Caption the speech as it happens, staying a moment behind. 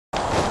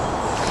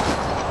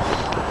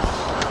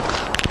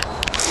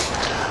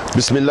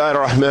Bismillah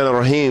ar-Rahman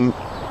ar-Rahim.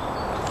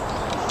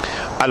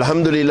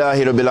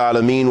 Alhamdulillahi Rabbil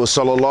Alameen. Wa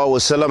sallallahu wa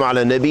sallam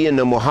ala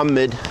nabiyyina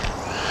Muhammad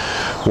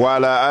wa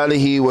ala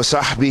alihi wa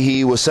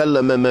sahbihi wa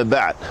sallam amma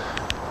ba'd.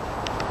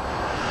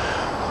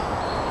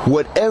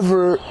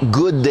 Whatever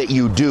good that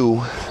you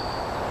do,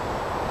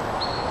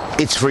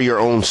 it's for your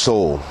own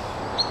soul.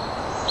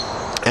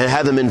 And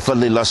hadha min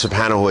fadlillah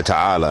subhanahu wa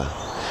ta'ala.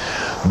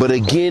 But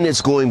again,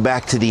 it's going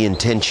back to the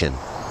intention.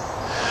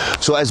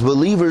 So as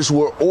believers,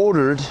 we're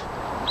ordered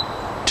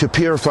to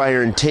purify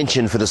our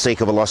intention for the sake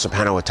of Allah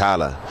subhanahu wa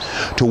ta'ala,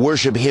 to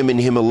worship Him and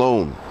Him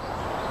alone.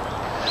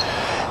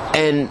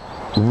 And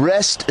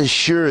rest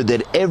assured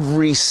that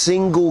every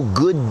single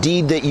good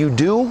deed that you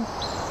do,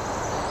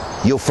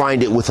 you'll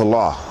find it with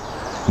Allah.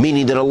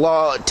 Meaning that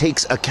Allah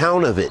takes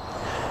account of it.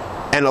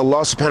 And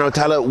Allah subhanahu wa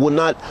ta'ala will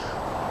not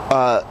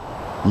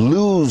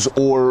lose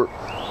or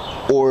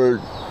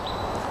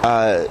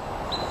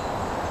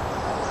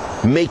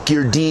make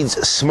your deeds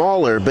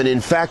smaller, but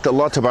in fact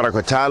Allah tabarak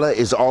wa ta'ala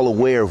is all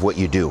aware of what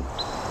you do.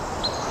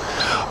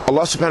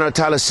 Allah subhanahu wa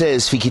ta'ala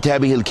says fi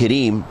kitabih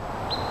al-kareem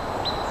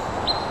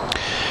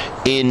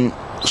in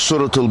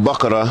surah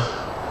al-Baqarah,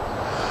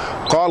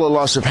 قال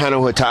Allah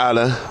subhanahu wa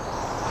ta'ala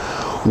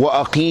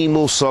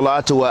وَأَقِيمُوا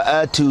الصَّلَاةَ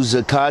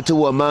وَآتُوا الزَّكَاةَ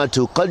وَمَا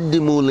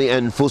تُقَدِّمُوا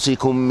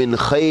لِأَنفُسِكُم مِّنْ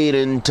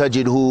خَيْرٍ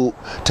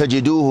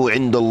تَجِدُوهُ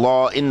عِندَ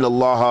اللَّهِ إِنَّ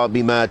اللَّهَ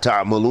بِمَا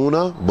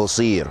تَعْمَلُونَ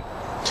بَصِيرٌ.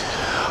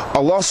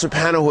 Allah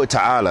subhanahu wa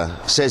ta'ala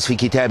says fi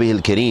kitabih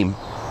al-kareem,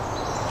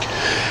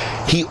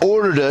 He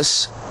ordered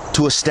us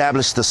to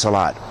establish the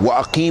salat.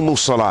 وَأَقِيمُوا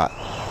الصَّلَاةَ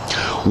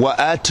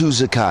وَآتُوا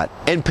zakat,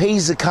 and pay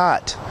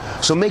zakat.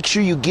 So make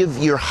sure you give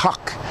your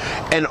haqq,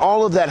 and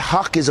all of that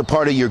haqq is a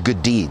part of your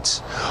good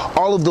deeds.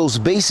 All of those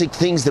basic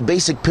things, the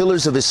basic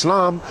pillars of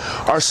Islam,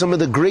 are some of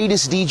the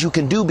greatest deeds you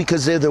can do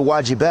because they're the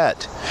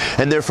wajibat,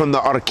 and they're from the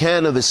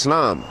arkan of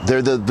Islam.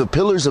 They're the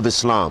pillars of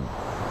Islam.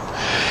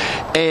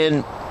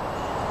 And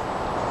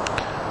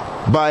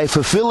by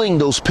fulfilling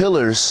those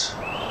pillars,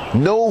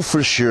 know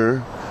for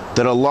sure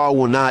that Allah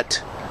will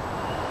not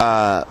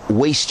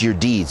waste your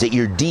deeds. That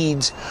your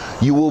deeds,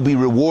 you will be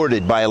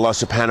rewarded by Allah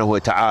subhanahu wa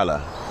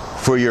ta'ala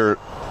for your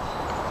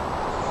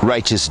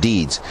righteous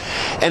deeds.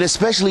 And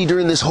especially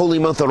during this holy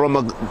month of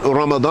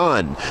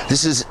Ramadan,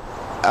 this is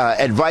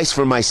advice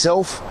for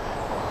myself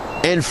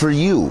and for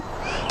you,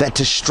 that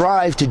to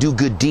strive to do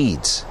good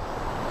deeds.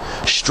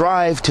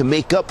 Strive to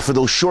make up for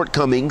those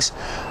shortcomings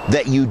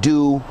that you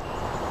do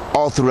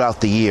all throughout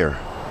the year,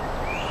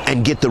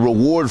 and get the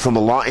reward from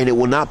Allah, and it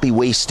will not be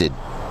wasted.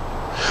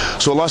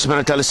 So Allah subhanahu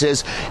wa ta'ala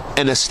says,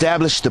 and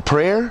establish the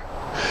prayer,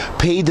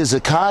 pay the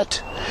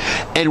zakat,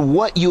 and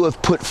what you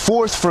have put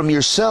forth from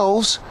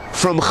yourselves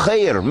from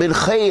khair, min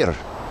khair.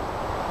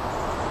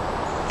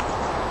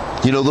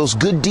 You know, those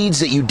good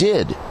deeds that you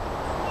did,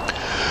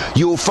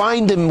 you will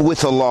find them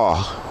with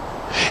Allah.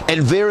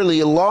 And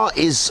verily Allah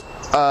is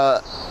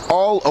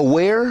all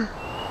aware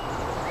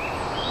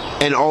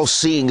and all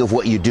seeing of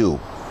what you do.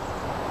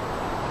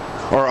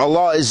 Or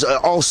Allah is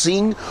all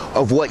seeing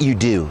of what you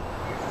do,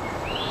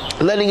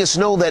 letting us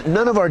know that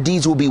none of our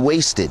deeds will be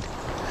wasted.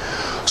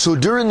 So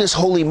during this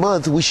holy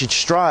month, we should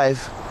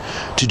strive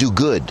to do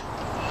good.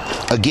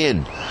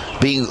 Again,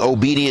 being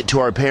obedient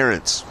to our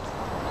parents,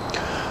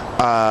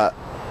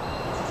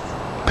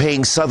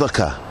 paying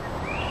sadaqah,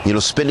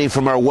 spending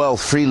from our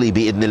wealth freely,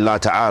 bi'idhnillah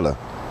ta'ala,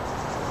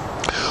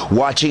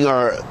 watching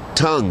our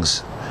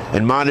tongues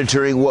and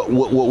monitoring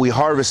what we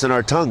harvest in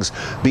our tongues,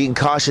 being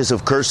cautious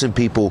of cursing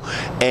people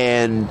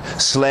and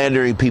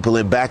slandering people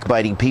and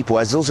backbiting people,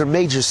 as those are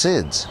major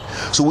sins.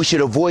 So we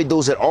should avoid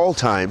those at all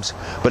times,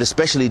 but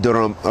especially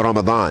during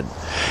Ramadan.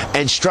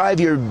 And strive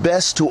your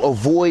best to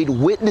avoid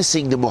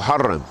witnessing the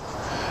Muharram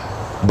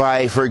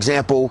by, for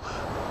example,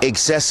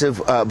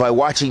 excessive, by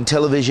watching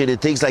television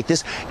and things like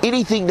this.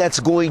 Anything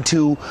that's going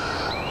to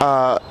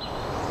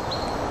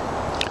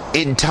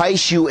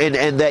entice you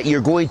and that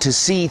you're going to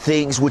see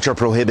things which are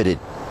prohibited.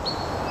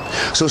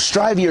 So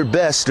strive your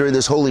best during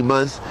this holy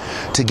month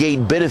to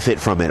gain benefit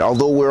from it,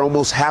 although we're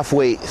almost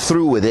halfway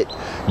through with it,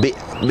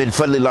 min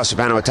fadlillah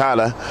subhanahu wa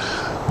ta'ala.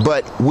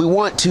 But we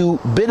want to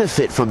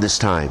benefit from this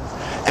time,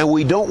 and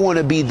we don't want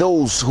to be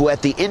those who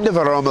at the end of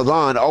a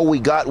Ramadan, all we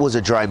got was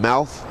a dry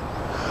mouth,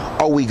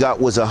 all we got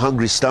was a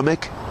hungry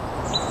stomach,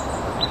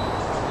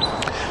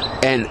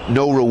 and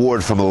no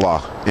reward from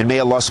Allah. And may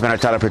Allah subhanahu wa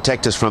ta'ala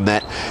protect us from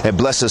that, and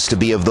bless us to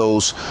be of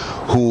those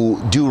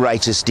who do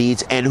righteous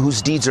deeds and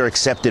whose deeds are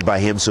accepted by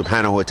Him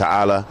subhanahu wa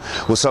ta'ala.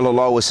 Wa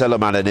sallallahu wa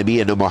sallam ala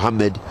nabiyyina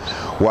Muhammad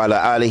wa ala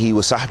alihi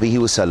wa sahbihi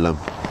wa sallam.